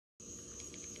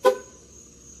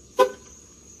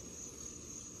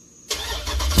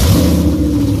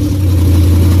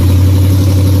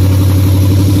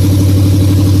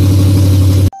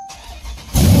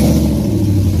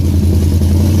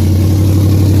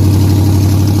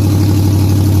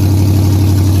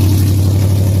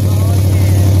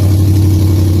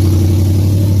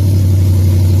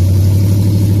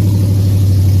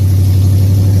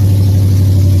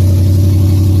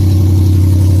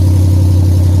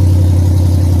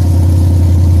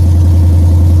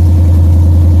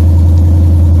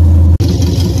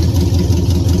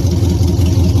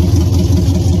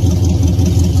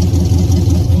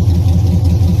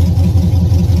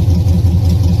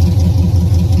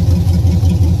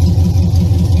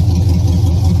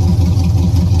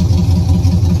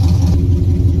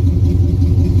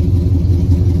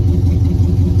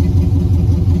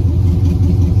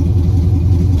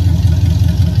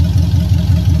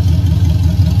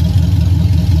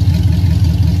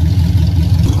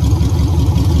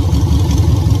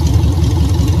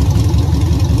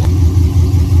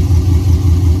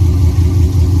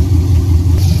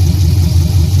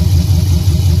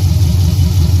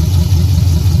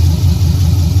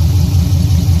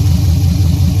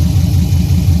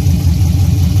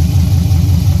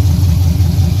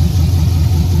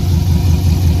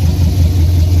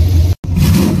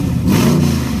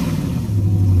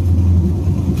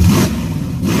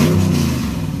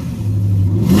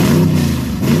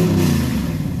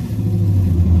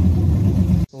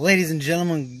Ladies and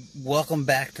gentlemen, welcome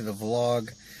back to the vlog.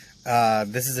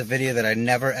 This is a video that I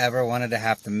never ever wanted to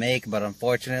have to make, but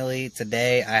unfortunately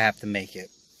today I have to make it.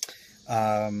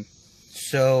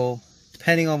 So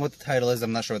depending on what the title is,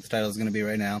 I'm not sure what the title is going to be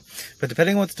right now, but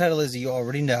depending on what the title is, you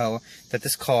already know that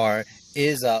this car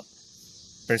is up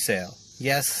for sale.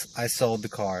 Yes, I sold the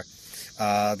car.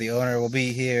 The owner will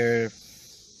be here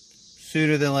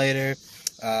sooner than later.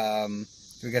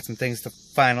 We got some things to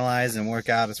finalize and work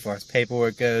out as far as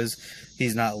paperwork goes.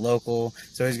 He's not local,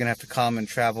 so he's gonna have to come and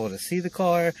travel to see the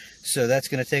car. So that's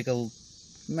gonna take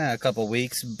a couple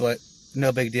weeks, but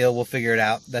no big deal. We'll figure it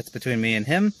out. That's between me and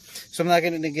him. So I'm not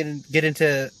gonna get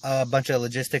into a bunch of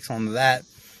logistics on that.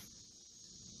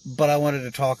 But I wanted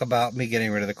to talk about me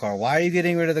getting rid of the car. Why are you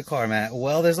getting rid of the car, Matt?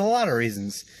 Well, there's a lot of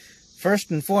reasons.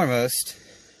 First and foremost,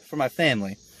 for my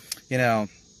family. You know,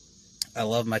 I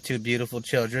love my two beautiful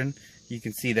children. You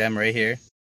can see them right here.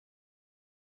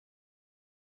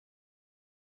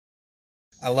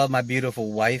 I love my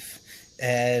beautiful wife,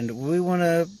 and we want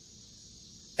to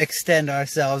extend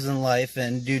ourselves in life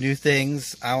and do new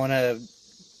things. I want to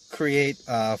create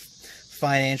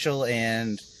financial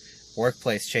and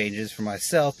workplace changes for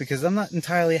myself because I'm not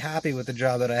entirely happy with the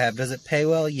job that I have. Does it pay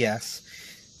well? Yes.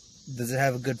 Does it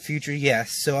have a good future?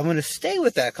 Yes. So I'm going to stay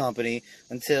with that company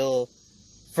until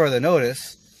further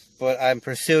notice. But I'm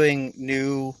pursuing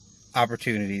new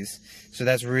opportunities. So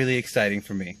that's really exciting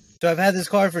for me. So I've had this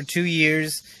car for 2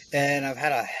 years, and I've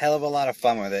had a hell of a lot of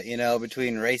fun with it, you know,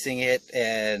 between racing it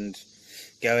and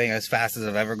going as fast as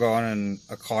I've ever gone in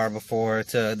a car before,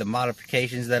 to the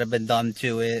modifications that have been done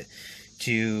to it,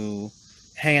 to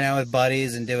hanging out with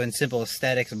buddies and doing simple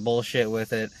aesthetics and bullshit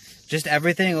with it. Just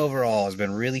everything overall has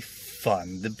been really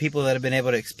fun. The people that have been able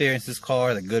to experience this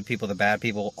car, the good people, the bad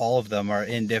people, all of them are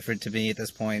indifferent to me at this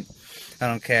point. I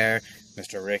don't care.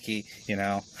 Mr. Ricky, you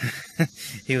know,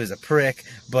 he was a prick,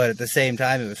 but at the same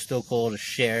time, it was still cool to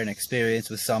share an experience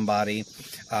with somebody.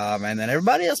 And then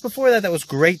everybody else before that was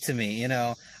great to me, you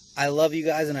know. I love you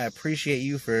guys, and I appreciate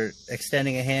you for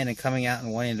extending a hand and coming out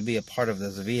and wanting to be a part of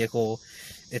this vehicle.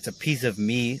 It's a piece of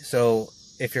me, so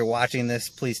if you're watching this,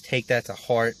 please take that to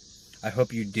heart. I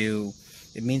hope you do.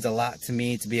 It means a lot to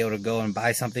me to be able to go and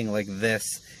buy something like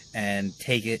this and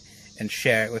take it and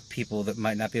share it with people that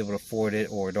might not be able to afford it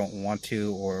or don't want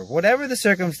to, or whatever the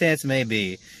circumstance may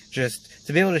be. Just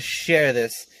to be able to share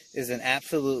this is an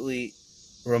absolutely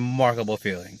remarkable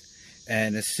feeling.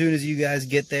 And as soon as you guys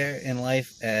get there in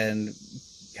life and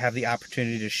have the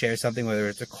opportunity to share something, whether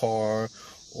it's a car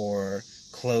or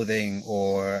clothing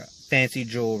or fancy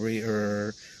jewelry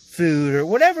or food or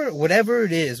whatever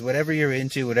it is, whatever you're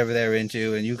into, whatever they're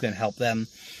into, and you can help them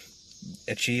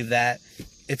achieve that,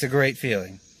 it's a great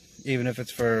feeling. Even if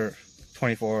it's for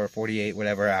 24 or 48,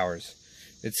 whatever hours.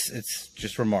 It's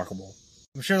just remarkable.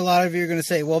 I'm sure a lot of you are going to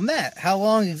say, well, Matt, how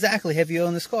long exactly have you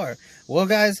owned this car? Well,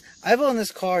 guys, I've owned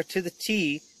this car to the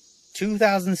T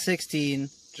 2016,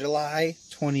 July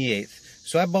 28th.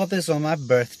 So I bought this on my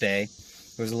birthday.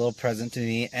 It was a little present to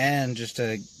me and just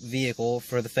a vehicle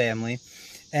for the family.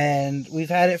 And we've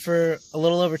had it for a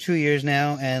little over 2 years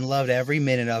now and loved every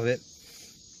minute of it.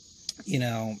 You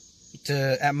know,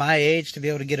 at my age, to be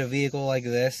able to get a vehicle like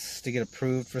this, to get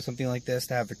approved for something like this,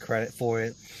 to have the credit for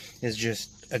it, is just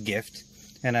a gift.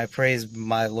 And I praise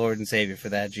my Lord and Savior for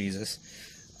that, Jesus.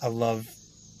 I love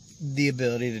the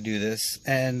ability to do this.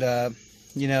 And,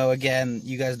 you know, again,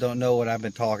 you guys don't know what I've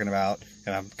been talking about,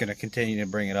 and I'm going to continue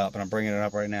to bring it up, and I'm bringing it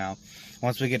up right now.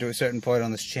 Once we get to a certain point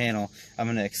on this channel, I'm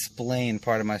going to explain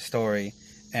part of my story,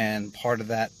 and part of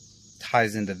that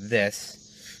ties into this.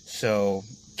 So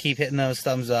keep hitting those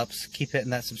thumbs ups, keep hitting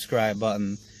that subscribe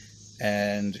button,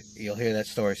 and you'll hear that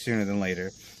story sooner than later.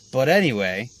 But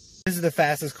anyway, this is the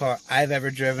fastest car I've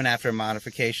ever driven after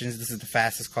modifications. This is the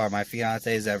fastest car my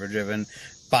fiance has ever driven,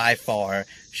 by far.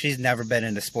 She's never been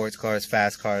into sports cars,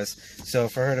 fast cars. So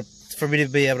for me to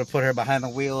be able to put her behind the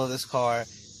wheel of this car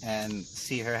and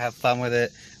see her have fun with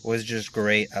it was just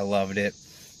great. I loved it.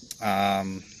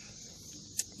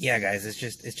 Yeah, guys,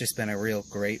 it's just been a real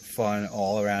great, fun,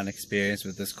 all-around experience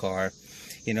with this car.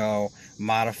 You know,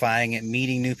 modifying it,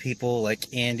 meeting new people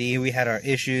like Andy. We had our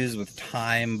issues with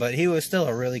time, but he was still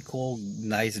a really cool,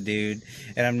 nice dude,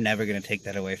 and I'm never going to take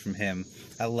that away from him.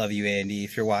 I love you, Andy.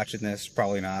 If you're watching this,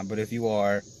 probably not, but if you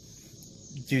are,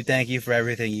 dude, thank you for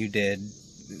everything you did.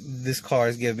 This car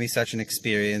has given me such an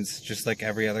experience, just like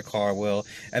every other car will.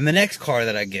 And the next car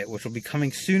that I get, which will be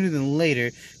coming sooner than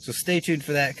later, so stay tuned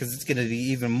for that, because it's going to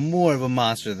be even more of a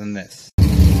monster than this.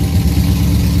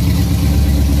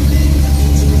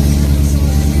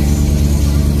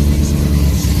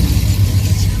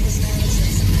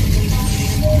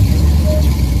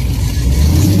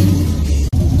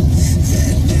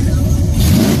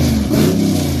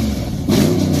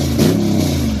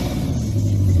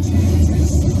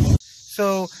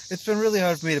 been really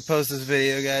hard for me to post this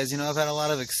video, guys. You know, I've had a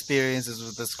lot of experiences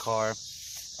with this car.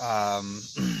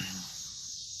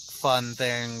 Fun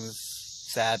things,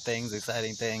 sad things,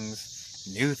 exciting things,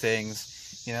 new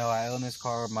things. You know, I own this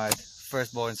car when my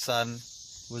firstborn son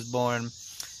was born,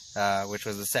 which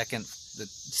was the second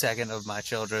of my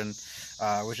children,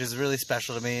 which is really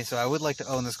special to me. So I would like to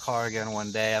own this car again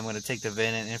one day. I'm going to take the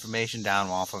VIN and information down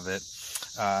off of it.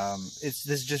 This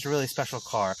is just a really special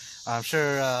car. I'm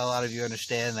sure a lot of you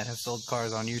understand that have sold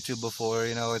cars on YouTube before.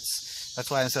 You know, that's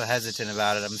why I'm so hesitant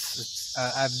about it.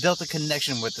 I've built a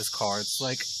connection with this car. It's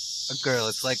like a girl.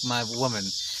 It's like my woman,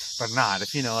 but not,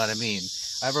 if you know what I mean.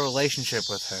 I have a relationship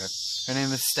with her. Her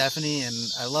name is Stephanie, and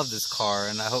I love this car,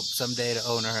 and I hope someday to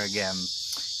own her again.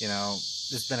 You know,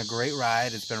 it's been a great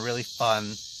ride. It's been really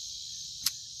fun.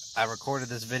 I recorded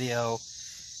this video,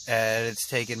 and it's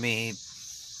taken me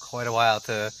quite a while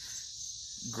to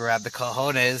grab the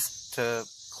cojones to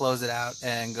close it out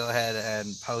and go ahead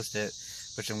and post it,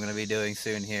 which I'm going to be doing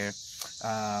soon here.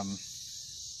 Kind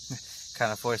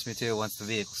of forced me to once the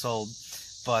vehicle's sold.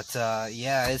 But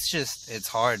yeah, it's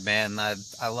hard, man. I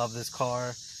love this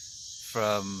car,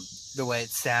 from the way it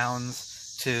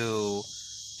sounds to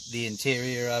the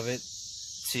interior of it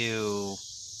to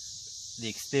the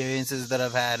experiences that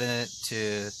I've had in it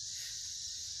to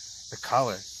the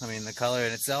color. I mean, the color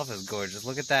in itself is gorgeous.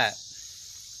 Look at that.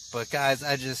 But guys,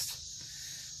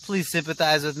 please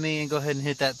sympathize with me and go ahead and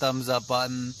hit that thumbs up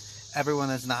button. Everyone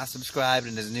that's not subscribed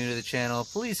and is new to the channel,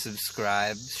 please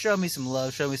subscribe. Show me some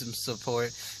love, show me some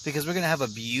support, because we're going to have a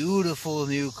beautiful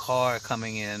new car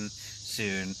coming in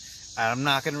soon. I'm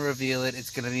not going to reveal it.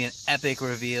 It's going to be an epic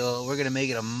reveal. We're going to make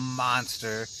it a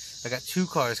monster. I got 2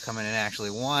 cars coming in,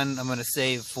 actually. One I'm going to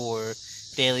save for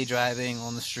daily driving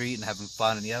on the street and having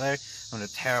fun, and the other I'm going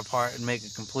to tear apart and make a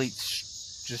complete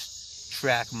just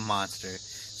track monster.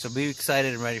 So be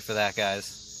excited and ready for that,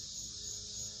 guys.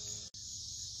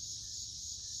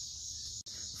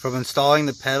 From installing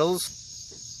the pedals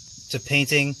to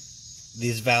painting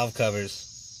these valve covers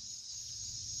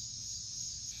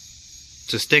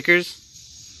to stickers,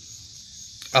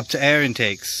 up to air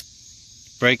intakes,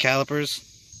 brake calipers,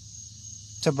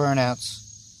 to burnouts,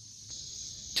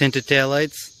 tinted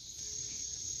taillights,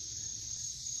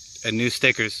 and new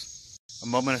stickers. A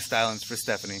moment of silence for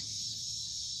Stephanie.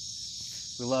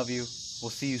 We love you.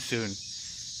 We'll see you soon.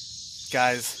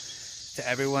 Guys, to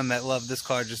everyone that loved this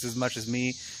car just as much as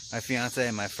me, my fiance,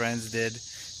 and my friends did,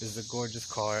 this is a gorgeous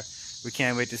car. We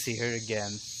can't wait to see her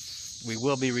again. We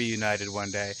will be reunited one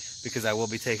day, because I will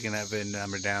be taking that VIN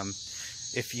number down.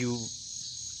 If you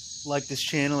like this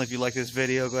channel, if you like this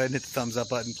video, go ahead and hit the thumbs up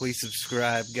button. Please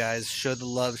subscribe, guys. Show the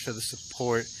love, show the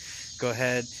support. Go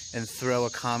ahead and throw a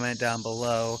comment down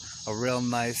below, a real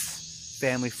nice,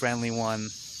 family-friendly one.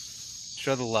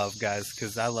 Show the love, guys,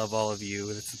 because I love all of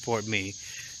you that support me.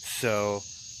 So,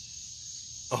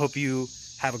 I hope you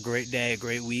have a great day, a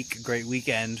great week, a great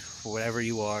weekend, whatever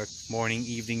you are, morning,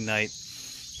 evening, night.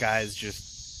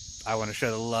 Guys, I want to show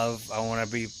the love. I want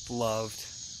to be loved.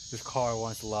 This car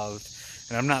wants loved.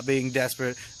 And I'm not being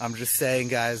desperate. I'm just saying,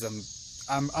 guys, I'm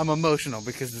emotional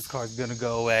because this car is going to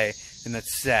go away. And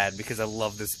that's sad because I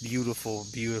love this beautiful,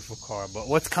 beautiful car. But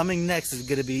what's coming next is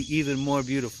going to be even more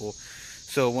beautiful.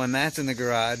 So when that's in the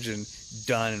garage and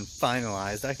done and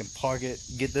finalized, I can park it,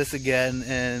 get this again,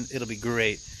 and it'll be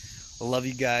great. I love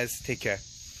you guys. Take care.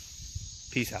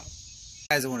 Peace out.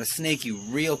 Guys, I want to snake you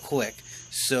real quick.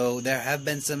 So there have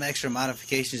been some extra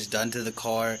modifications done to the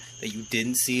car that you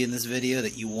didn't see in this video,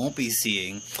 that you won't be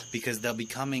seeing, because they'll be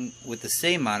coming with the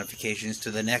same modifications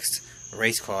to the next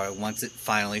race car once it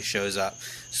finally shows up.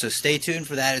 So stay tuned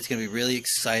for that. It's going to be really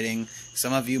exciting.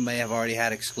 Some of you may have already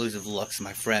had exclusive looks,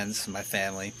 my friends, my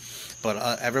family, but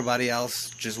everybody else,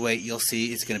 just wait. You'll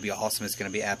see. It's going to be awesome. It's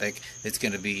going to be epic. It's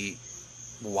going to be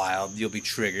wild. You'll be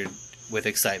triggered with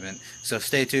excitement. So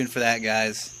stay tuned for that,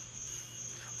 guys.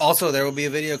 Also, there will be a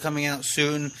video coming out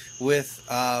soon with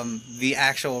the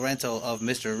actual rental of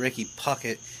Mr. Ricky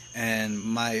Puckett and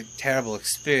my terrible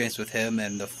experience with him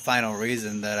and the final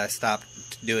reason that I stopped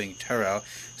doing Turo.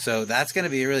 So that's going to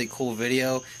be a really cool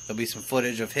video. There'll be some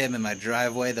footage of him in my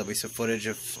driveway. There'll be some footage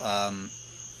of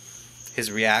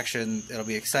his reaction. It'll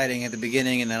be exciting at the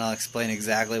beginning, and then I'll explain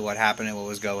exactly what happened and what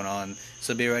was going on.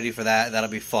 So be ready for that. That'll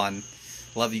be fun.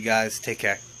 Love you guys. Take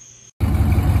care.